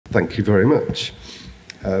Thank you very much.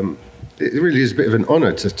 It really is a bit of an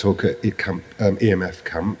honour to talk at EMF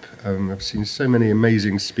Camp. I've seen so many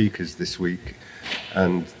amazing speakers this week,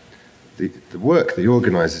 and the work the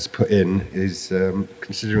organisers put in is,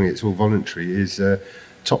 considering it's all voluntary, is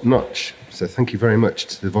top-notch. So thank you very much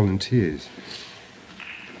to the volunteers.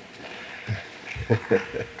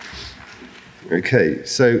 Okay,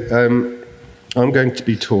 so I'm going to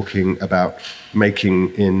be talking about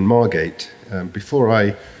making in Margate. Before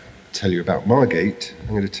I tell you about Margate,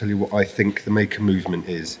 I'm going to tell you what I think the maker movement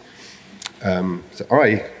is. So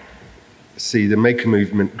I see the maker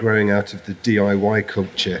movement growing out of the DIY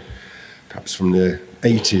culture, perhaps from the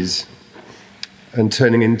 80s, and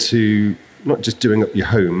turning into not just doing up your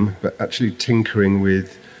home, but actually tinkering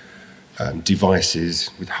with devices,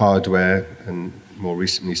 with hardware, and more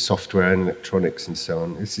recently software and electronics and so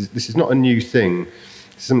on. This is not a new thing.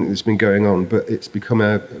 It's something that's been going on, but it's become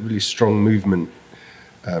a really strong movement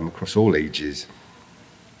across all ages.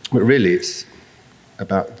 But really it's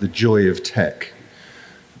about the joy of tech,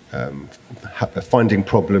 finding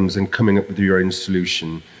problems and coming up with your own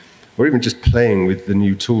solution, or even just playing with the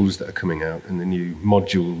new tools that are coming out and the new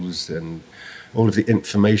modules and all of the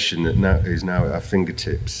information that is now at our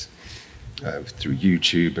fingertips through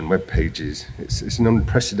YouTube and web pages. It's an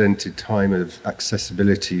unprecedented time of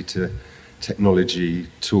accessibility to technology,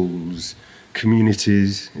 tools,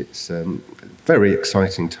 communities. It's a very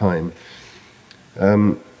exciting time.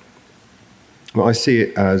 Well, I see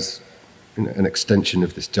it as an extension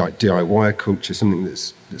of this DIY culture, something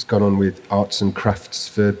that's gone on with arts and crafts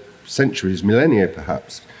for centuries, millennia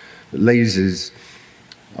perhaps. But lasers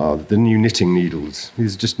are the new knitting needles.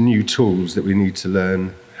 These are just new tools that we need to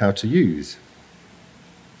learn how to use.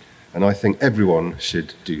 And I think everyone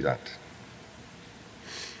should do that.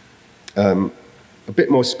 A bit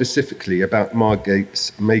more specifically about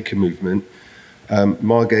Margate's maker movement.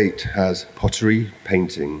 Margate has pottery,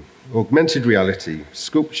 painting, augmented reality,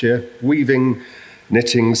 sculpture, weaving,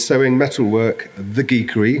 knitting, sewing, metalwork, the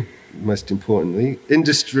geekery, most importantly,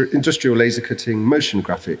 industrial laser cutting, motion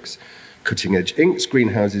graphics, cutting-edge inks,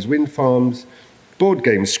 greenhouses, wind farms, board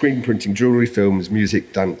games, screen printing, jewellery, films,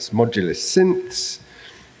 music, dance, modular synths,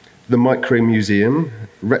 the Micro Museum,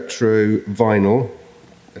 retro vinyl,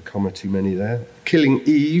 a comma too many there. Killing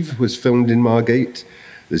Eve was filmed in Margate.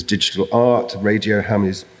 There's digital art, Radio Ham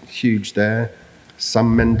is huge there.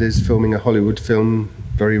 Sam Mendes filming a Hollywood film,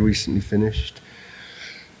 very recently finished.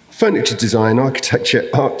 Furniture design, architecture,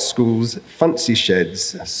 art schools, fancy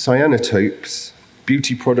sheds, cyanotopes,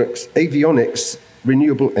 beauty products, avionics,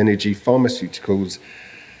 renewable energy, pharmaceuticals,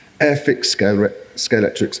 Airfix,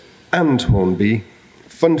 Scalextrics, and Hornby,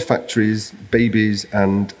 fund factories, babies,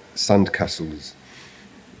 and sandcastles.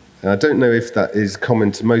 I don't know if that is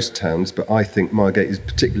common to most towns, but I think Margate is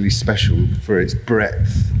particularly special for its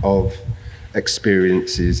breadth of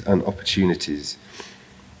experiences and opportunities.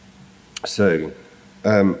 So,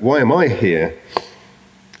 why am I here?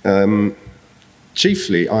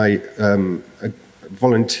 Chiefly, I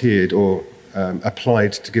volunteered or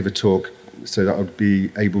applied to give a talk so that I would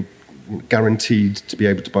be guaranteed to be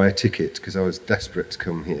able to buy a ticket because I was desperate to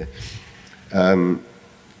come here.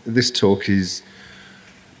 This talk is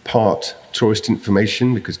part tourist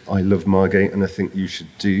information because I love Margate and I think you should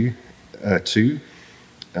do too.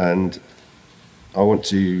 And I want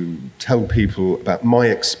to tell people about my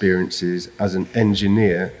experiences as an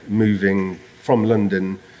engineer moving from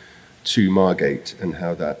London to Margate and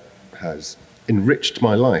how that has enriched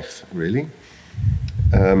my life, really.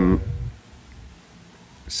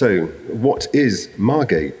 So, what is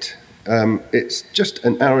Margate? It's just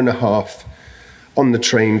an hour and a half on the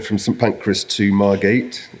train from St Pancras to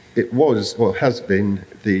Margate. It was, or has been,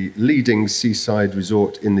 the leading seaside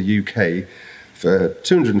resort in the UK for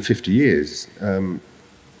 250 years. There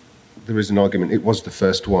is an argument it was the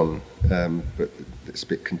first one, but it's a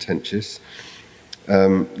bit contentious.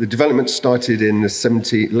 The development started in the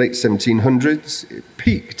late 1700s. It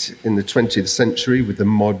peaked in the 20th century with the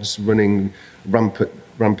mods running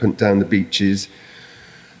rampant down the beaches.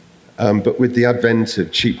 But with the advent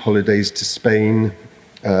of cheap holidays to Spain,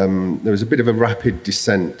 there was a bit of a rapid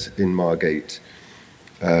descent in Margate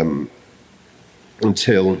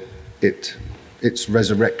until its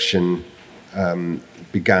resurrection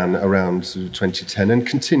began around sort of 2010 and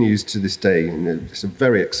continues to this day. And it's a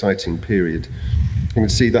very exciting period. You can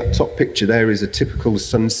see that top picture there is a typical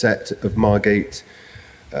sunset of Margate.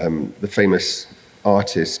 The famous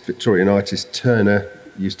artist, Victorian artist Turner,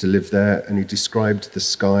 used to live there, and he described the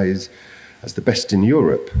skies as the best in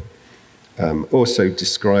Europe. Also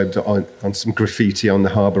described on some graffiti on the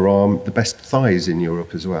harbour arm, the best thighs in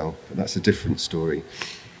Europe as well. But that's a different story.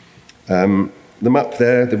 The map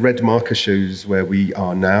there, the red marker shows where we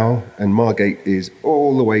are now, and Margate is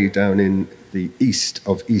all the way down in the east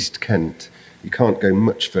of East Kent. You can't go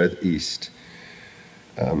much further east.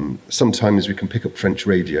 Sometimes we can pick up French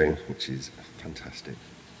radio, which is fantastic.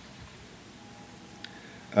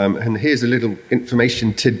 And here's a little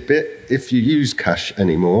information tidbit. If you use cash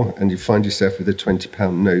anymore and you find yourself with a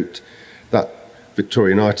 £20 note, that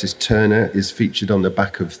Victorian artist Turner is featured on the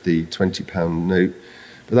back of the £20 note.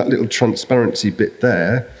 But that little transparency bit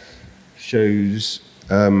there shows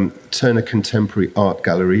Turner Contemporary Art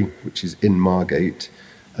Gallery, which is in Margate,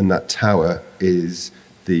 and that tower is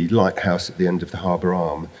the lighthouse at the end of the harbour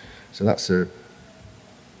arm. So that's an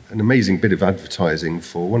amazing bit of advertising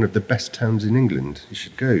for one of the best towns in England. You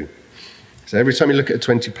should go. So every time you look at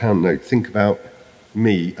a £20 note, think about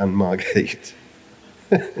me and Margate.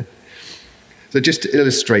 So just to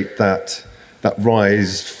illustrate that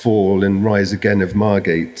rise, fall, and rise again of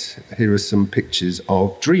Margate, here are some pictures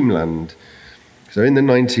of Dreamland. So in the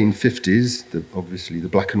 1950s, obviously the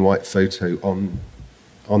black and white photo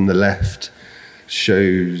on the left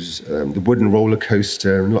shows the wooden roller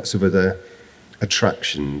coaster and lots of other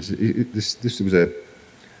attractions. This was a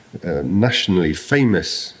nationally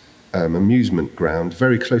famous amusement ground,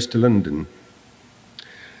 very close to London.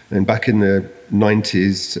 And back in the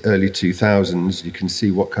 90s, early 2000s, you can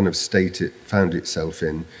see what kind of state it found itself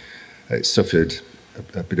in. It suffered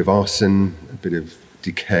a bit of arson, a bit of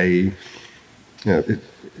decay. It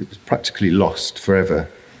was practically lost forever.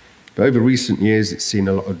 But over recent years, it's seen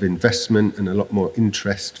a lot of investment and a lot more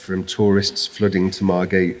interest from tourists flooding to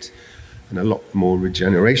Margate and a lot more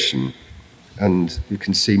regeneration. And you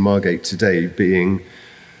can see Margate today being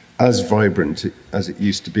as vibrant as it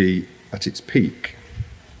used to be at its peak.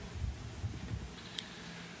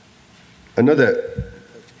 Another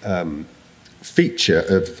feature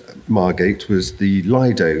of Margate was the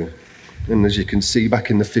Lido. And as you can see, back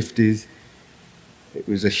in the 50s, it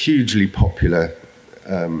was a hugely popular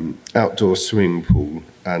outdoor swimming pool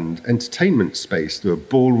and entertainment space. There were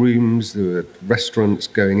ballrooms, there were restaurants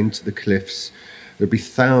going into the cliffs. There'd be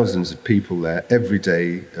thousands of people there every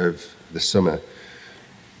day of the summer.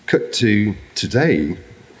 Cut to today,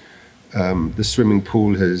 the swimming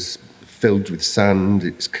pool has filled with sand,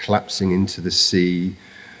 it's collapsing into the sea,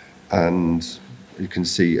 and you can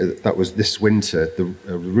see that was this winter, the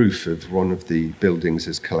roof of one of the buildings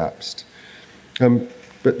has collapsed.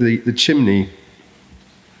 But the chimney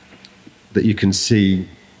that you can see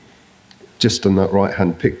just on that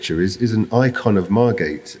right-hand picture is an icon of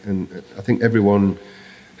Margate, and I think everyone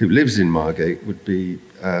who lives in Margate would be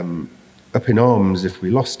up in arms if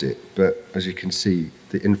we lost it. But as you can see,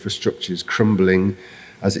 the infrastructure is crumbling,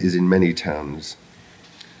 as it is in many towns.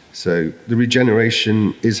 So the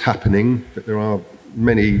regeneration is happening, but there are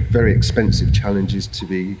many very expensive challenges to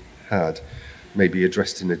be had, maybe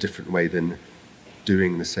addressed in a different way than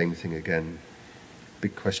doing the same thing again.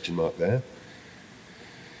 Big question mark there.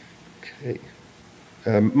 Okay.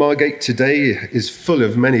 Margate today is full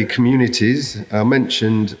of many communities. I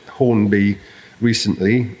mentioned Hornby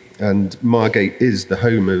recently, and Margate is the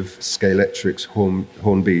home of Scalextric's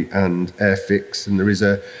Hornby and Airfix, and there is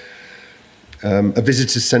a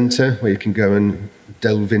visitor centre where you can go and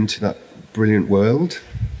delve into that brilliant world.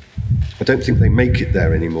 I don't think they make it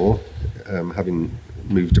there anymore, having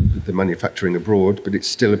moved the manufacturing abroad, but it's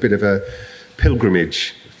still a bit of a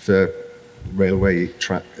pilgrimage for railway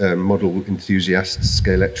track model enthusiasts,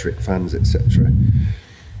 Scalextric fans, etc.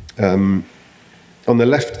 On the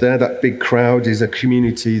left there, that big crowd is a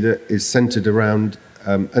community that is centred around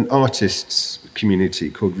an artists'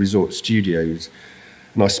 community called Resort Studios.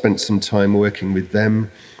 And I spent some time working with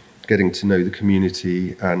them, getting to know the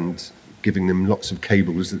community and giving them lots of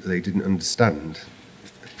cables that they didn't understand.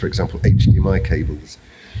 For example, HDMI cables.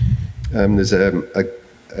 There's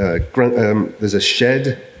a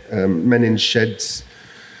shed, Men in Sheds,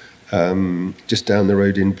 just down the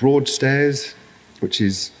road in Broadstairs, which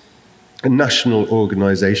is a national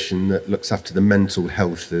organisation that looks after the mental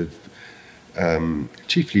health of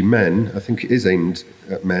chiefly men. I think it is aimed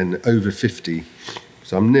at men over 50,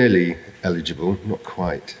 so I'm nearly eligible, not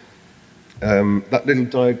quite. That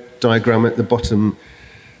little diagram at the bottom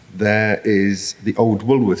there is the old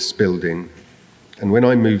Woolworths building, and when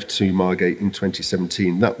I moved to Margate in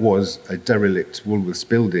 2017, that was a derelict Woolworths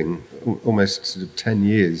building, almost sort of 10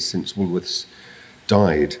 years since Woolworths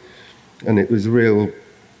died, and it was a real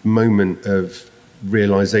moment of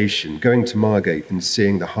realisation, going to Margate and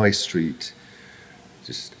seeing the high street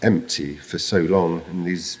just empty for so long, and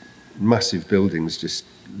these massive buildings just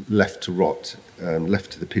left to rot,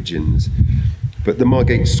 left to the pigeons. But the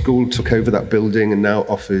Margate School took over that building and now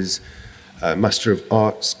offers Master of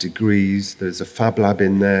Arts degrees. There's a Fab Lab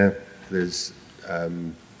in there. There's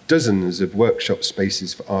dozens of workshop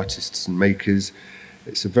spaces for artists and makers.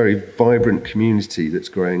 It's a very vibrant community that's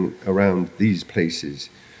growing around these places.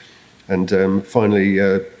 And finally,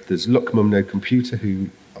 there's Luck Mum No Computer, who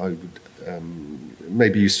I would,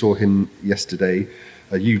 maybe you saw him yesterday,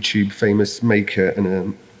 a YouTube famous maker,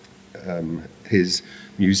 and his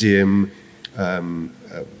museum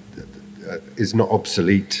is not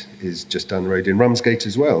obsolete, is just down the road in Ramsgate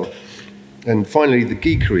as well. And finally, the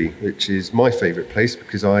Geekery, which is my favourite place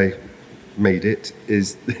because I made it,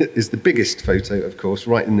 is the biggest photo, of course,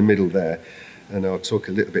 right in the middle there. And I'll talk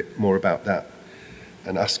a little bit more about that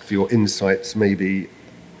and ask for your insights maybe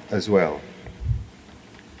as well.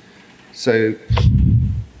 So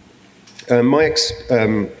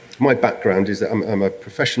my background is that I'm a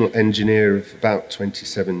professional engineer of about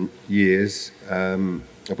 27 years.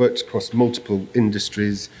 I've worked across multiple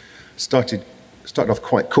industries, started off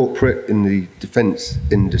quite corporate in the defence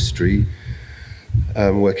industry,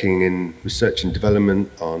 working in research and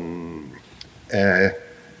development on air,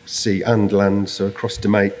 sea and land, so across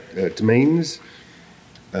domains.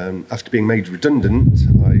 After being made redundant,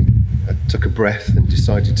 I took a breath and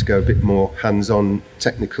decided to go a bit more hands-on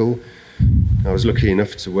technical. I was lucky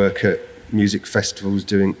enough to work at music festivals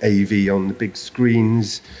doing AV on the big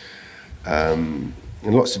screens, and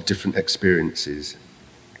lots of different experiences.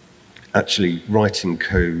 Actually writing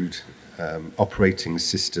code, operating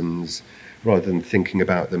systems, rather than thinking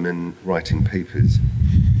about them and writing papers.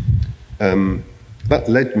 That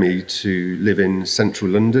led me to live in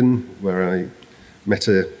central London, where I met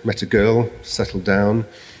a girl, settled down,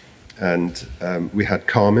 and we had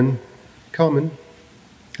Carmen. Carmen,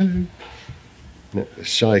 hello.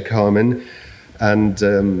 Shy Carmen,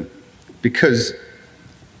 and because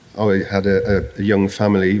I had a young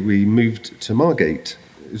family, we moved to Margate.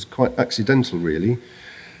 It was quite accidental, really.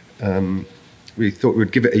 We thought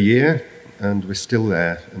we'd give it a year, and we're still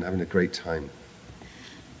there and having a great time.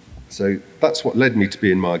 So that's what led me to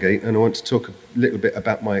be in Margate, and I want to talk a little bit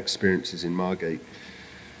about my experiences in Margate.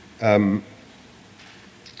 I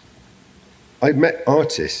met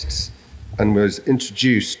artists and was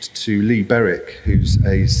introduced to Lee Berwick, who's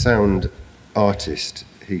a sound artist.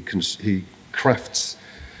 He crafts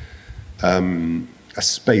a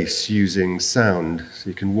space using sound, so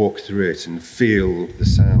you can walk through it and feel the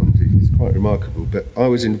sound. It's quite remarkable. But I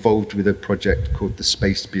was involved with a project called The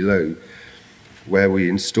Space Below, where we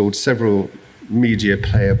installed several media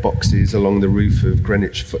player boxes along the roof of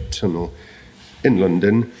Greenwich Foot Tunnel in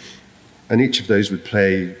London, and each of those would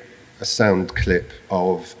play a sound clip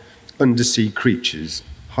of undersea creatures,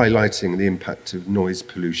 highlighting the impact of noise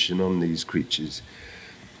pollution on these creatures.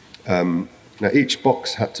 Now, each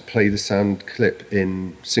box had to play the sound clip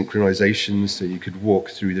in synchronization, so you could walk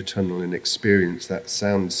through the tunnel and experience that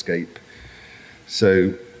soundscape.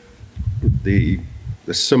 So the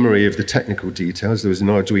summary of the technical details, there was an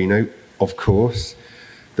Arduino, of course.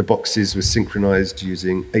 The boxes were synchronized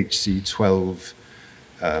using HC12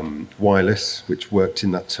 wireless, which worked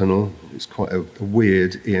in that tunnel. It was quite a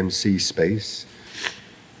weird EMC space.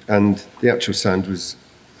 And the actual sound was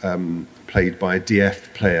played by a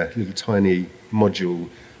DF player, a little tiny module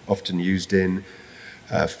often used in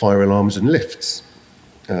fire alarms and lifts.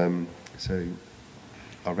 So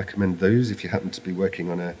I'll recommend those if you happen to be working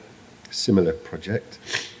on a similar project.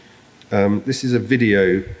 This is a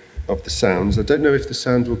video of the sounds. I don't know if the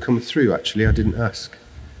sound will come through, actually. I didn't ask.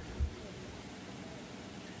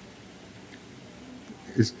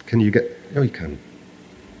 Can you get... Oh, you can.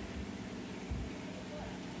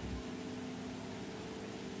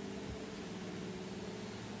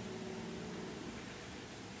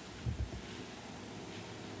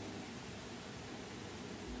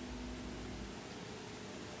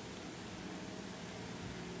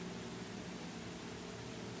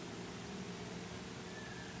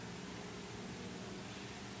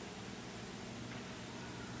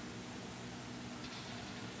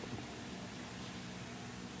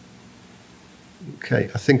 Okay,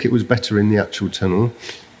 I think it was better in the actual tunnel,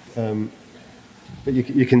 but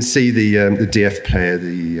you can see the DF player,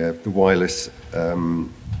 the wireless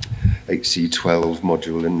HC12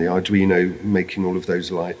 module, and the Arduino making all of those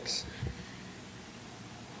lights.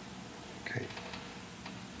 Okay,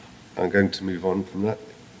 I'm going to move on from that,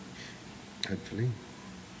 hopefully.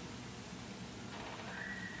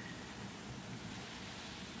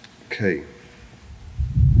 Okay.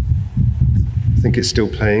 I think it's still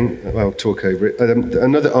playing. I'll talk over it.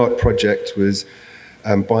 Another art project was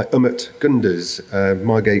by Umut Gunders,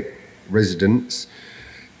 Margate residents,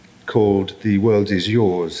 called The World Is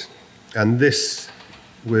Yours. And this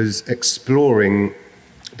was exploring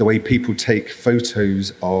the way people take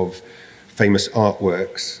photos of famous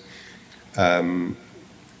artworks and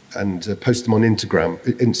post them on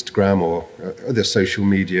Instagram or other social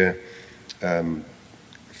media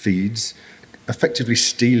feeds, effectively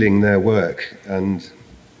stealing their work and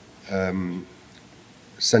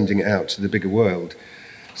sending it out to the bigger world.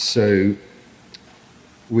 So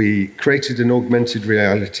we created an augmented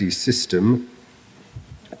reality system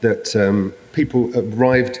that people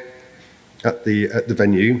arrived at the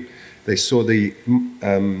venue. They saw the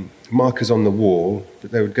markers on the wall,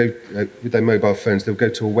 but they would go with their mobile phones. They would go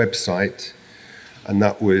to a website, and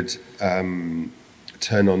that would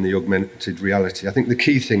turn on the augmented reality. I think the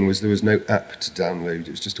key thing was there was no app to download.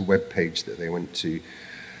 It was just a web page that they went to,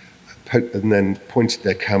 and then pointed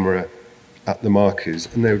their camera at the markers,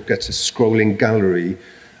 and they would get a scrolling gallery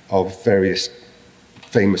of various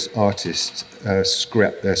famous artists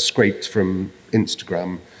scraped from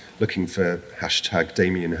Instagram, looking for hashtag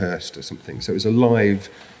Damien Hirst or something. So it was a live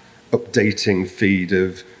updating feed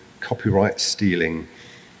of copyright stealing,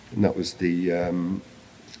 and that was the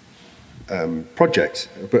project.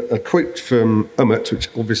 But a quote from Umut, which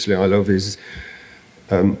obviously I love, is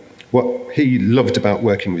what he loved about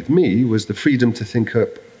working with me was the freedom to think up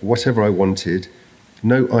whatever I wanted,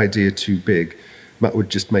 no idea too big. Matt would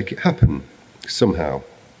just make it happen somehow.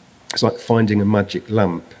 It's like finding a magic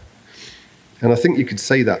lamp. And I think you could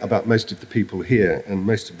say that about most of the people here and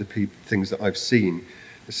most of the things that I've seen.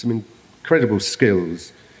 There's some incredible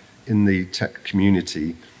skills in the tech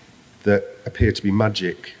community that appear to be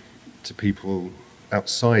magic to people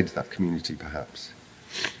outside that community, perhaps.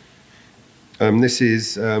 This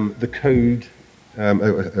is the code,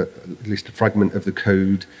 at least a fragment of the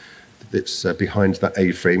code that's behind that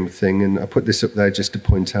A-frame thing. And I put this up there just to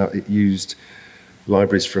point out it used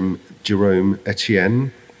libraries from Jerome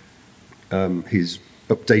Etienne. He's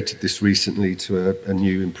updated this recently to a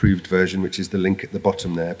new improved version, which is the link at the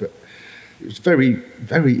bottom there. But it was very,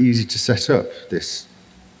 very easy to set up this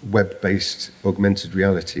web-based augmented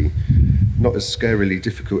reality. Not as scarily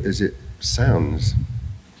difficult as it sounds.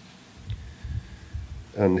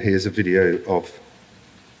 And here's a video of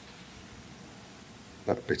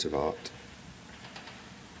that bit of art.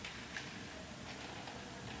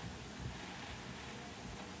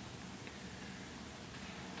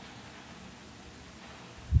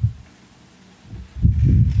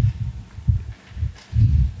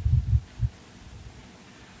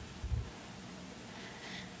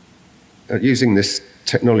 Using this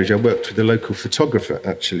technology, I worked with a local photographer,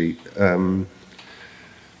 actually. And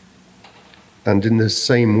in the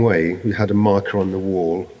same way, we had a marker on the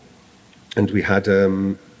wall, and we had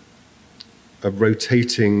a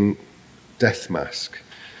rotating death mask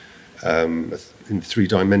in 3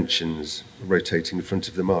 dimensions, rotating in front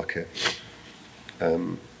of the marker.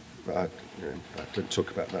 I don't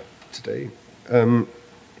talk about that today.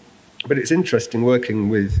 But it's interesting working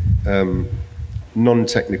with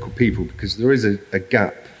non-technical people, because there is a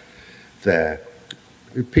gap there.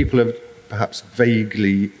 People are perhaps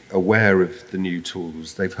vaguely aware of the new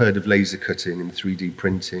tools. They've heard of laser cutting and 3D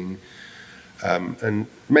printing, and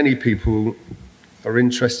many people are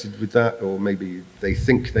interested with that, or maybe they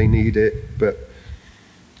think they need it, but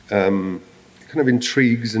it kind of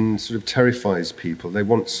intrigues and sort of terrifies people. They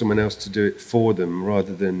want someone else to do it for them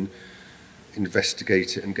rather than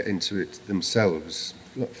investigate it and get into it themselves.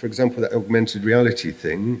 For example, that augmented reality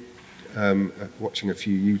thing, watching a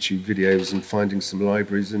few YouTube videos and finding some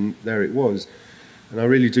libraries, and there it was. And I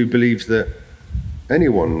really do believe that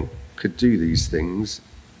anyone could do these things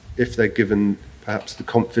if they're given perhaps the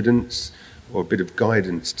confidence or a bit of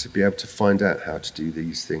guidance to be able to find out how to do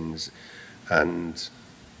these things and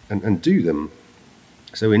do them.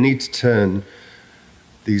 So we need to turn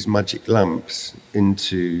these magic lamps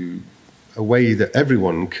into a way that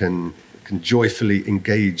everyone can joyfully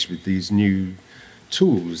engage with these new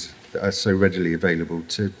tools that are so readily available,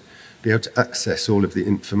 to be able to access all of the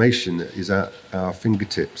information that is at our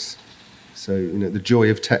fingertips. So, the joy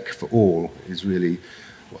of tech for all is really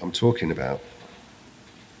what I'm talking about.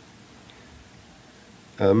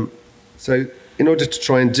 So in order to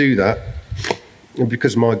try and do that, and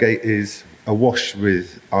because Margate is awash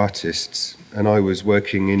with artists, and I was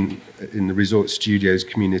working in the resort studios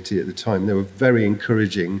community at the time, they were very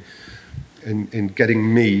encouraging in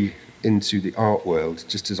getting me into the art world,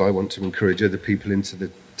 just as I want to encourage other people into the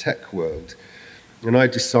tech world. And I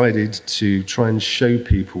decided to try and show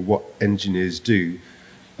people what engineers do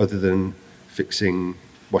other than fixing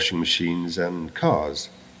washing machines and cars.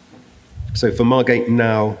 So for Margate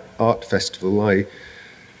Now Art Festival, I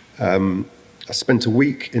spent a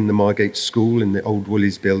week in the Margate School in the old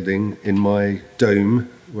Woolies building in my dome,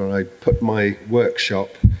 where I put my workshop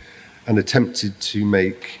and attempted to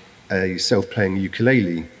make a self-playing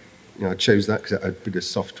ukulele. I chose that because it had a bit of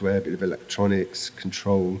software, a bit of electronics,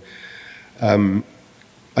 control.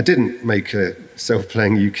 I didn't make a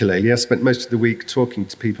self-playing ukulele. I spent most of the week talking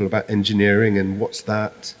to people about engineering and what's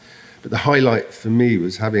that. But the highlight for me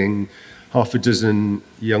was having half a dozen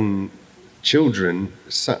young children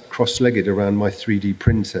sat cross-legged around my 3D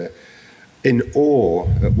printer in awe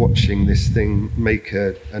at watching this thing make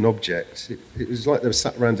an object. It was like they were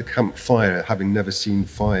sat around a campfire having never seen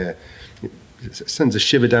fire. It sends a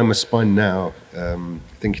shiver down my spine now,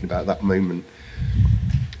 thinking about that moment.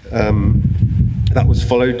 That was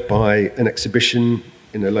followed by an exhibition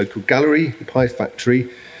in a local gallery, the Pie Factory,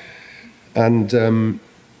 and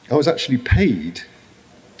I was actually paid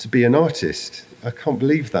to be an artist. I can't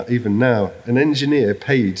believe that even now. An engineer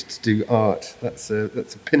paid to do art. That's a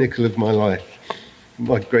pinnacle of my life.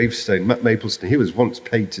 My gravestone, Matt Mapleston, he was once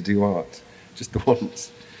paid to do art, just the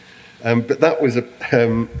once. But that was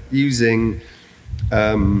using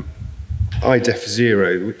IDEF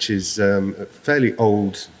 0, which is a fairly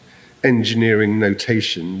old engineering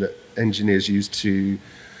notation that engineers use to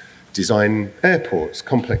design airports,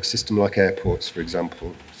 complex system like airports, for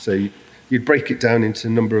example. So you'd break it down into a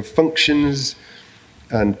number of functions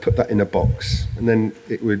and put that in a box. And then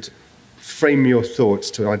it would frame your thoughts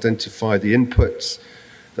to identify the inputs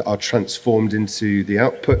that are transformed into the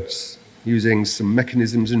outputs using some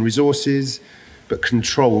mechanisms and resources, but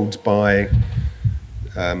controlled by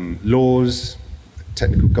laws,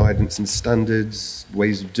 technical guidance and standards,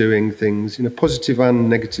 ways of doing things, positive and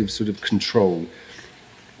negative sort of control.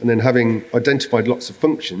 And then having identified lots of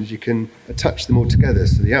functions, you can attach them all together.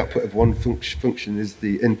 So the output of one function is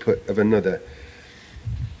the input of another.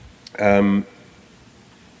 And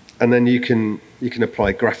then you can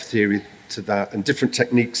apply graph theory to that and different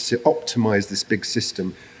techniques to optimize this big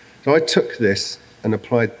system. So I took this and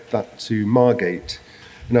applied that to Margate.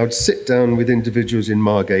 And I would sit down with individuals in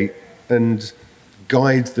Margate and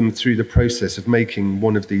guide them through the process of making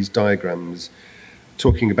one of these diagrams,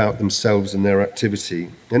 talking about themselves and their activity.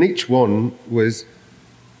 And each one was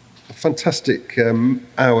a fantastic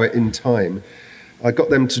hour in time. I got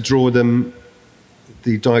them to draw the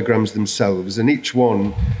diagrams themselves, and each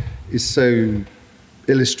one is so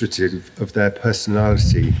illustrative of their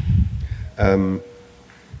personality.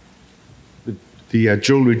 The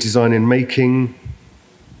jewellery design and making,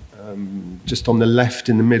 just on the left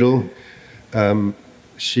in the middle,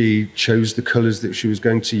 she chose the colours that she was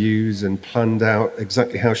going to use and planned out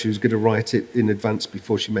exactly how she was going to write it in advance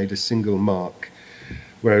before she made a single mark.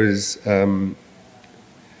 Whereas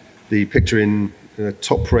the picture in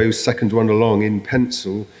top row, second one along in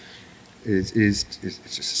pencil, is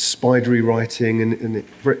just spidery writing, and it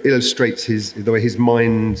illustrates the way his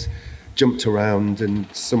mind jumped around and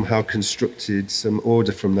somehow constructed some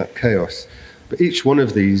order from that chaos. But each one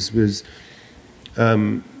of these was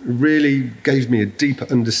really gave me a deeper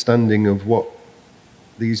understanding of what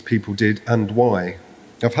these people did and why.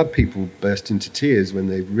 I've had people burst into tears when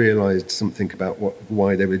they've realised something about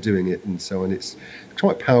why they were doing it and so on. It's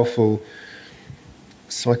quite a powerful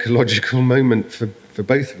psychological moment for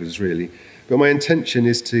both of us, really. But my intention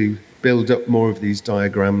is to build up more of these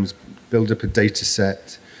diagrams, build up a data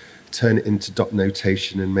set, turn it into dot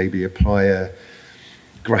notation, and maybe apply a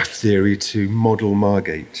graph theory to model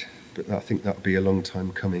Margate. But I think that'll be a long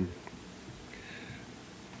time coming.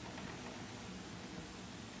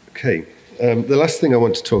 Okay, the last thing I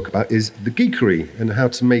want to talk about is the geekery and how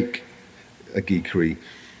to make a geekery.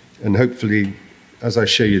 And hopefully, as I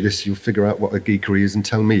show you this, you'll figure out what a geekery is and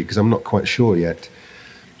tell me, because I'm not quite sure yet.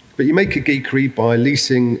 But you make a geekery by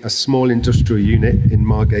leasing a small industrial unit in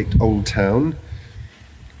Margate Old Town.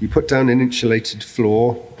 You put down an insulated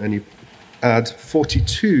floor and you add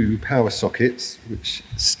 42 power sockets, which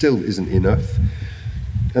still isn't enough.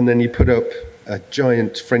 And then you put up a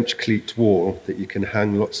giant French cleat wall that you can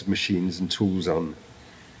hang lots of machines and tools on.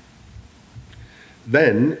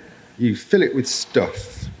 Then you fill it with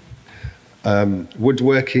stuff.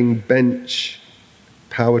 Woodworking bench,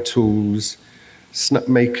 power tools,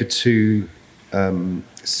 Snapmaker 2,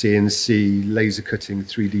 CNC, laser cutting,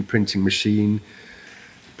 3D printing machine,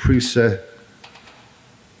 Prusa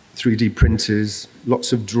 3D printers,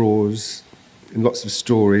 lots of drawers, and lots of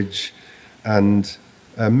storage, and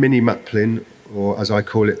a mini Maplin, or as I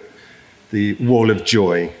call it, the wall of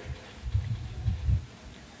joy.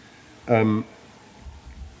 You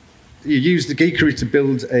use the geekery to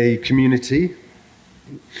build a community.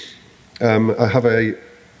 I have a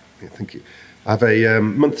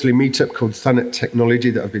monthly meetup called Thanet Technology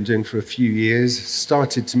that I've been doing for a few years.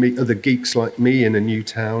 Started to meet other geeks like me in a new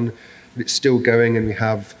town, but it's still going, and we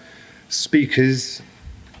have speakers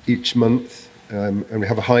each month, and we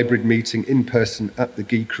have a hybrid meeting in person at the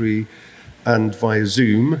geekery and via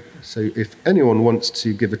Zoom. So if anyone wants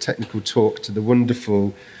to give a technical talk to the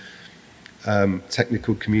wonderful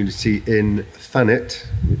technical community in Thanet,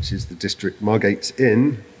 which is the district Margate's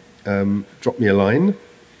in, drop me a line.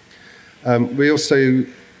 We also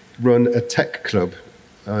run a tech club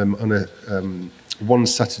on a one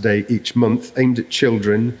Saturday each month aimed at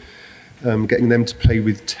children, getting them to play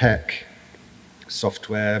with tech,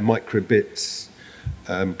 software, microbits,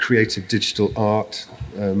 creative digital art,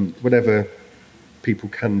 whatever people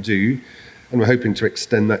can do. And we're hoping to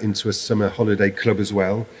extend that into a summer holiday club as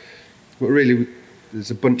well. But really,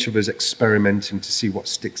 there's a bunch of us experimenting to see what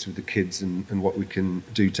sticks with the kids and what we can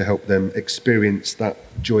do to help them experience that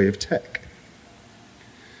joy of tech.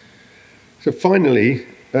 So finally,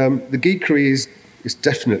 the geekery is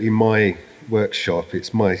definitely my workshop.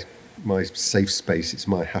 It's my safe space. It's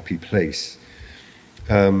my happy place.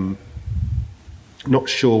 Not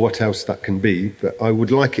sure what else that can be, but I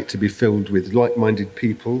would like it to be filled with like-minded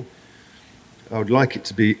people. I would like it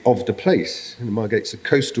to be of the place. Margate's a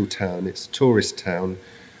coastal town, it's a tourist town.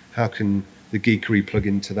 How can the geekery plug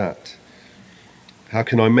into that? How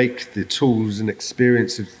can I make the tools and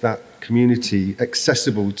experience of that community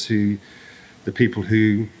accessible to the people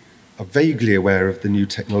who are vaguely aware of the new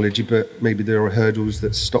technology, but maybe there are hurdles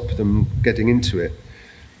that stop them getting into it?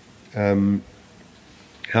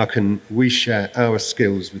 How can we share our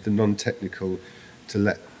skills with the non-technical to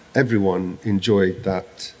let everyone enjoy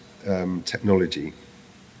that technology?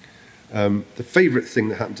 The favourite thing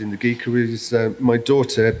that happened in the geekery is my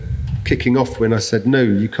daughter kicking off when I said, no,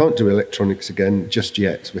 you can't do electronics again just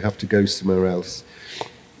yet. We have to go somewhere else.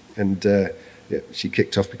 And yeah, she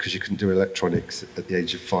kicked off because she couldn't do electronics at the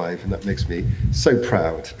age of 5, and that makes me so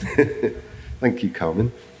proud. Thank you,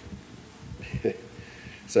 Carmen.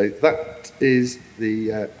 So that is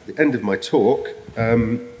the end of my talk.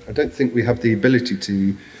 I don't think we have the ability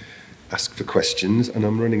to ask for questions, and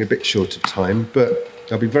I'm running a bit short of time, but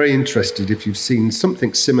I'll be very interested if you've seen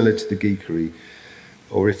something similar to the geekery,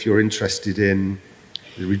 or if you're interested in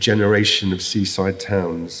the regeneration of seaside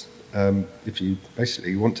towns, if you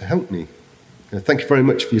basically want to help me. Thank you very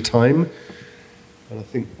much for your time, and I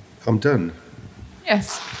think I'm done.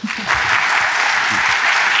 Yes.